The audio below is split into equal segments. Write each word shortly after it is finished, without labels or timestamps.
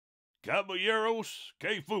Caballeros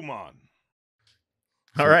que fuman.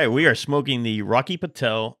 All right, we are smoking the Rocky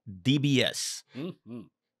Patel DBS. Mm-hmm.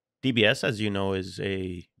 DBS, as you know, is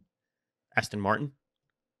a Aston Martin,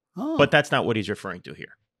 Oh. but that's not what he's referring to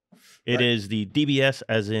here. It Right. is the DBS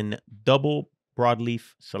as in double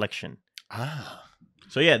broadleaf selection. Ah.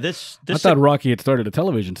 So yeah, this I thought Rocky had started a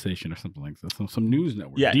television station or something like that, some news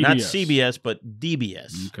network. yeah, DBS. not CBS but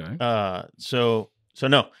DBS. Okay. So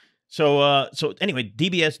anyway,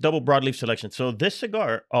 DBS double broadleaf selection. So this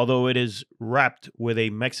cigar, although it is wrapped with a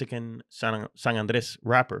Mexican San Andres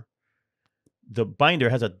wrapper, the binder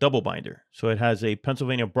has a double binder. So it has a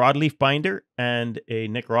Pennsylvania broadleaf binder and a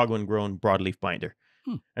Nicaraguan grown broadleaf binder.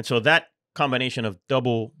 And so that combination of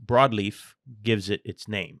double broadleaf gives it its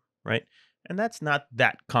name, right? And that's not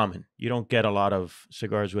that common. You don't get a lot of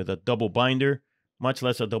cigars with a double binder, much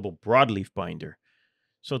less a double broadleaf binder.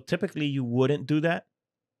 So typically you wouldn't do that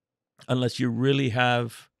unless you really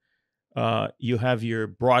have your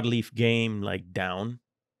broadleaf game like down,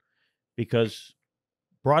 because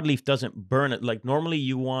broadleaf doesn't burn it. Like normally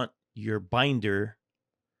you want your binder,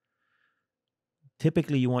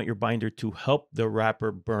 typically you want your binder to help the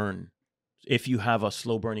wrapper burn if you have a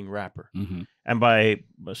slow burning wrapper. Mm-hmm. And by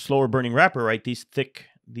a slower burning wrapper, right, these thick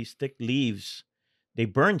leaves, they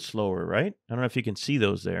burn slower, right? I don't know if you can see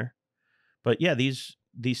those there. But yeah, these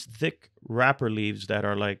thick wrapper leaves that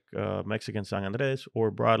are like Mexican San Andres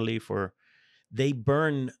or broadleaf, they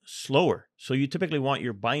burn slower. So you typically want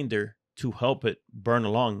your binder to help it burn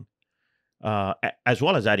along, as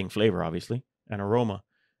well as adding flavor, obviously, and aroma.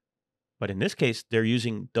 But in this case, they're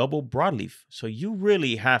using double broadleaf. So you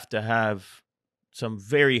really have to have some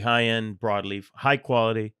very high-end broadleaf, high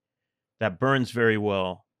quality, that burns very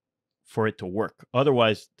well for it to work.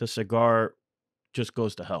 Otherwise, the cigar just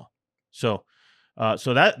goes to hell. So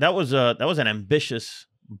that was an ambitious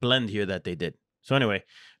blend here that they did. So anyway,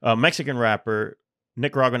 Mexican wrapper,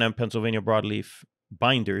 Nicaraguan and Pennsylvania broadleaf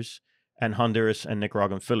binders, and Honduras and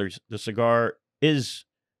Nicaraguan fillers. The cigar is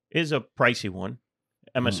a pricey one.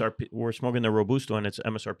 MSRP. We're smoking the Robusto, and it's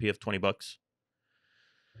MSRP of $20.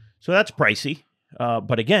 So that's pricey.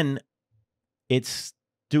 But again, it's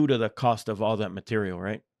due to the cost of all that material,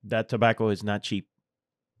 right? That tobacco is not cheap.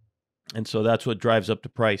 And so that's what drives up the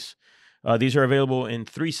price. These are available in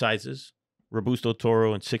 3 sizes, Robusto,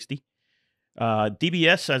 Toro, and 60.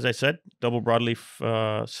 DBS, as I said, double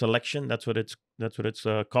broadleaf selection. That's what it's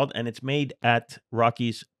called. And it's made at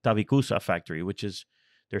Rocky's Tavicusa factory, which is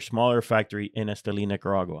their smaller factory in Esteli,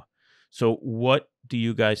 Nicaragua. So what do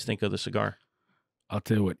you guys think of the cigar? I'll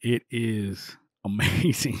tell you what, it is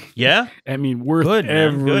amazing. Yeah? I mean, worth Good, man.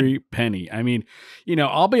 every penny. I mean,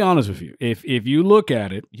 I'll be honest with you. If you look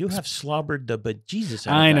at it, You have slobbered the bejesus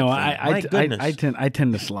out of I know. that thing. My goodness. I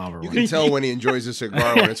tend to slobber. You can tell when he enjoys a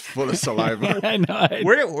cigar when it's full of saliva. I know.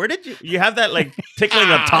 Where did you have that like tickling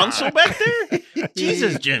a tonsil back there?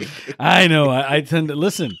 Jesus, Jim. I know. I tend to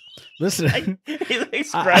listen. He's like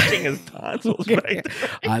scratching his tonsils right there.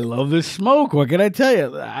 I love this smoke. What can I tell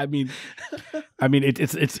you? I mean,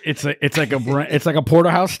 it's like a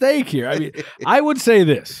porterhouse steak here. I mean, I would say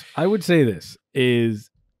this is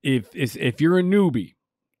if you're a newbie,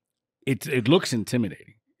 it looks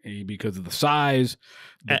intimidating because of the size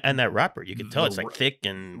and that wrapper. You can tell it's like thick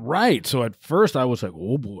and right. So at first I was like,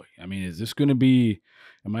 oh boy. I mean, is this going to be?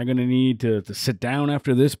 Am I going to need to sit down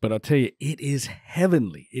after this? But I'll tell you, it is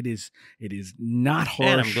heavenly. It is not harsh.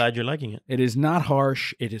 And I'm glad you're liking it. It is not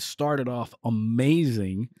harsh. It has started off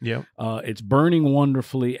amazing. Yeah. It's burning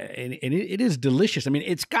wonderfully, and it is delicious. I mean,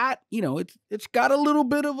 it's got it's got a little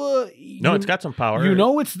bit of a it's got some power.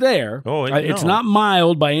 It's there. Oh, it's not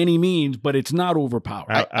mild by any means, but it's not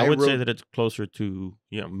overpowered. I would say that it's closer to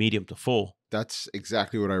medium to full. That's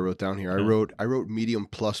exactly what I wrote down here. Yeah. I wrote medium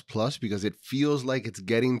plus because it feels like it's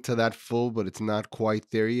getting to that full, but it's not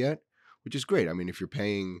quite there yet, which is great. I mean, if you're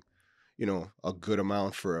paying, a good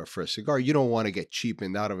amount for a cigar, you don't want to get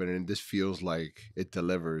cheapened out of it. And this feels like it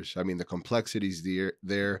delivers. I mean, the complexity's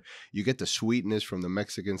there. You get the sweetness from the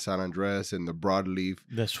Mexican San Andres and the broadleaf.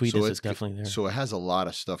 The sweetness is definitely there. So it has a lot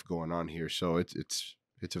of stuff going on here. So it's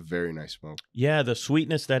a very nice smoke. Yeah, the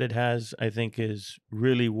sweetness that it has, I think, is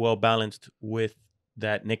really well balanced with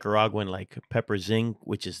that Nicaraguan like pepper zing,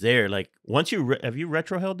 which is there. Like once have you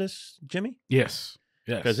retrohaled this, Jimmy? Yes,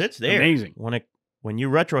 because it's there. Amazing. When you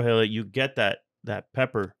retrohale it, you get that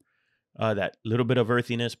pepper, that little bit of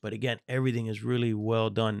earthiness. But again, everything is really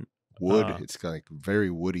well done. Wood, it's like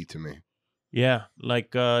very woody to me. Yeah,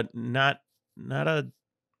 like not a.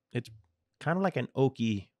 It's kind of like an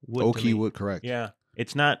oaky wood. Oaky wood, correct? Yeah.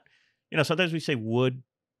 It's not, sometimes we say wood,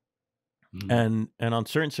 and on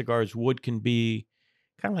certain cigars, wood can be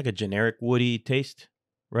kind of like a generic woody taste,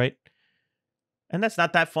 right? and that's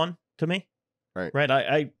not that fun to me. Right. Right.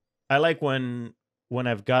 I like when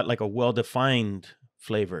I've got like a well-defined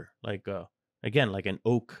flavor, like again, like an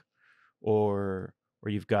oak, or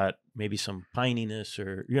you've got maybe some pininess,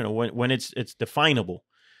 or when it's definable.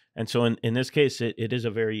 And so in this case, it is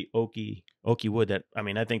a very oaky wood that, I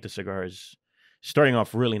mean, I think the cigar is starting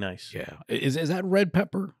off really nice. Yeah. Is that red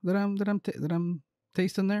pepper that I'm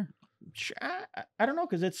tasting there? I don't know,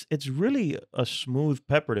 because it's really a smooth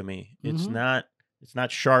pepper to me. It's Mhm.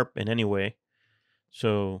 not sharp in any way.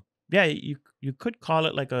 So yeah, you could call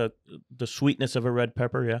it like the sweetness of a red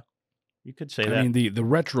pepper. Yeah, you could say that. I mean, the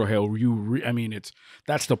retrohale, I mean,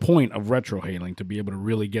 that's the point of retrohaling, to be able to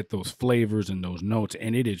really get those flavors and those notes.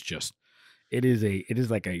 And it is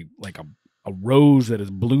like a rose that has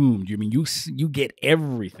bloomed. I mean, you get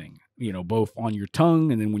everything, both on your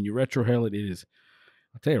tongue, and then when you retrohale it,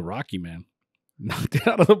 I'll tell you, Rocky, man, knocked it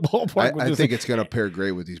out of the ballpark. I think it's going to pair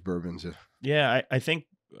great with these bourbons. Yeah, I think.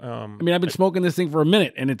 I mean, I've been smoking this thing for a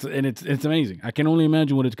minute, and it's amazing. I can only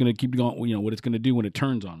imagine what it's going to keep going. What it's going to do when it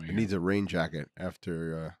turns on me. It needs a rain jacket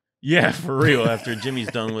after. Yeah, for real. After Jimmy's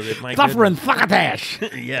done with it, my suffering succotash.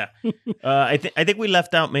 Yeah, I think we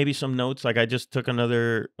left out maybe some notes. Like I just took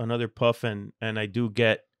another puff, and I do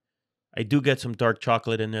get some dark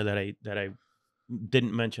chocolate in there that I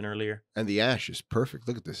didn't mention earlier. And the ash is perfect.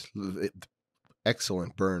 Look at this,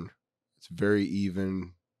 excellent burn. It's very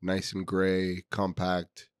even. Nice and gray,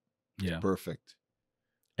 compact. Yeah, perfect.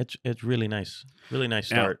 It's really nice. Really nice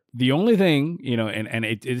start. Now, the only thing,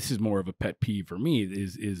 this is more of a pet peeve for me,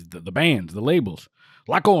 is the bands, the labels.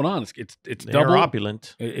 A lot going on. It's They're double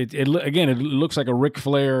opulent. It looks like a Ric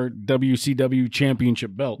Flair WCW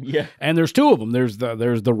championship belt. Yeah, and there's two of them. There's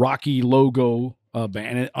the Rocky logo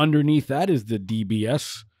band, and underneath that is the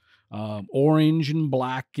DBS, orange and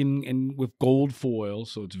black and with gold foil.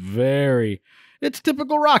 So it's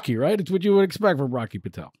typical Rocky, right? It's what you would expect from Rocky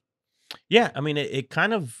Patel. Yeah, I mean, it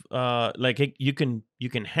kind of you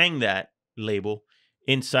can hang that label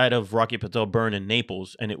inside of Rocky Patel Burn in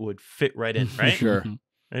Naples, and it would fit right in, right? Sure.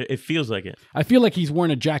 It feels like it. I feel like he's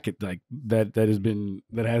wearing a jacket like that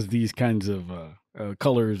has these kinds of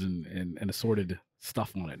colors and assorted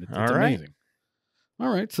stuff on it. It's amazing. All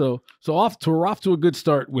right, so we're off to a good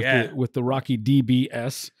start with the Rocky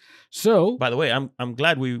DBS. So, by the way, I'm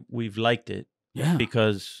glad we've liked it. Yeah,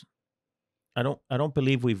 because I don't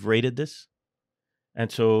believe we've rated this, and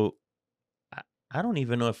so I don't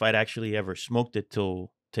even know if I'd actually ever smoked it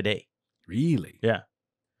till today. Really? Yeah.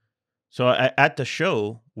 So at the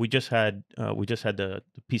show we just had the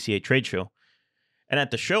PCA trade show, and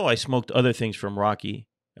at the show I smoked other things from Rocky.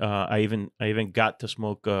 I even got to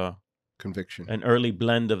smoke Conviction, an early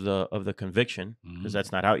blend of the Conviction, because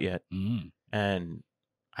that's not out yet, and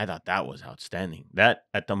I thought that was outstanding. That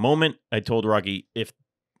at the moment, I told Rocky, if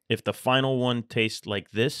the final one tastes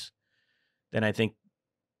like this, then I think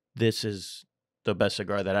this is the best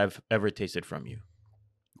cigar that I've ever tasted from you.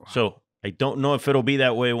 Wow. So I don't know if it'll be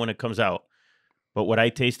that way when it comes out, but what I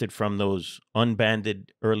tasted from those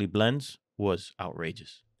unbanded early blends was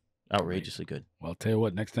outrageously good. Well, I'll tell you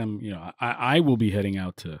what, next time, I will be heading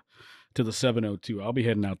out to the 702. I'll be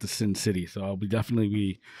heading out to Sin City, so I'll definitely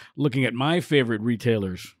be looking at my favorite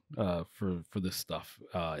retailers for this stuff.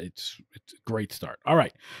 It's a great start. All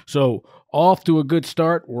right, so off to a good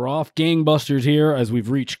start. We're off gangbusters here as we've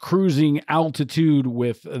reached cruising altitude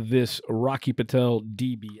with this Rocky Patel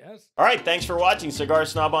DBS. All right, thanks for watching Cigar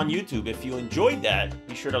Snob on YouTube. If you enjoyed that,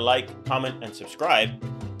 be sure to like, comment, and subscribe.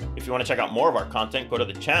 If you want to check out more of our content, go to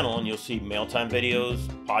the channel and you'll see mail-time videos,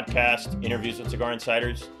 podcasts, interviews with cigar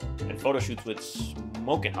insiders, and photo shoots with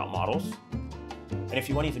smoking hot models. And if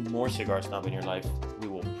you want even more Cigar Snob in your life, we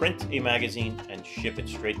will print a magazine and ship it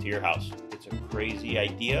straight to your house. It's a crazy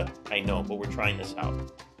idea, I know, but we're trying this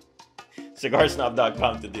out.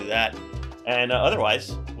 CigarSnob.com to do that. And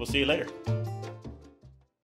otherwise, we'll see you later.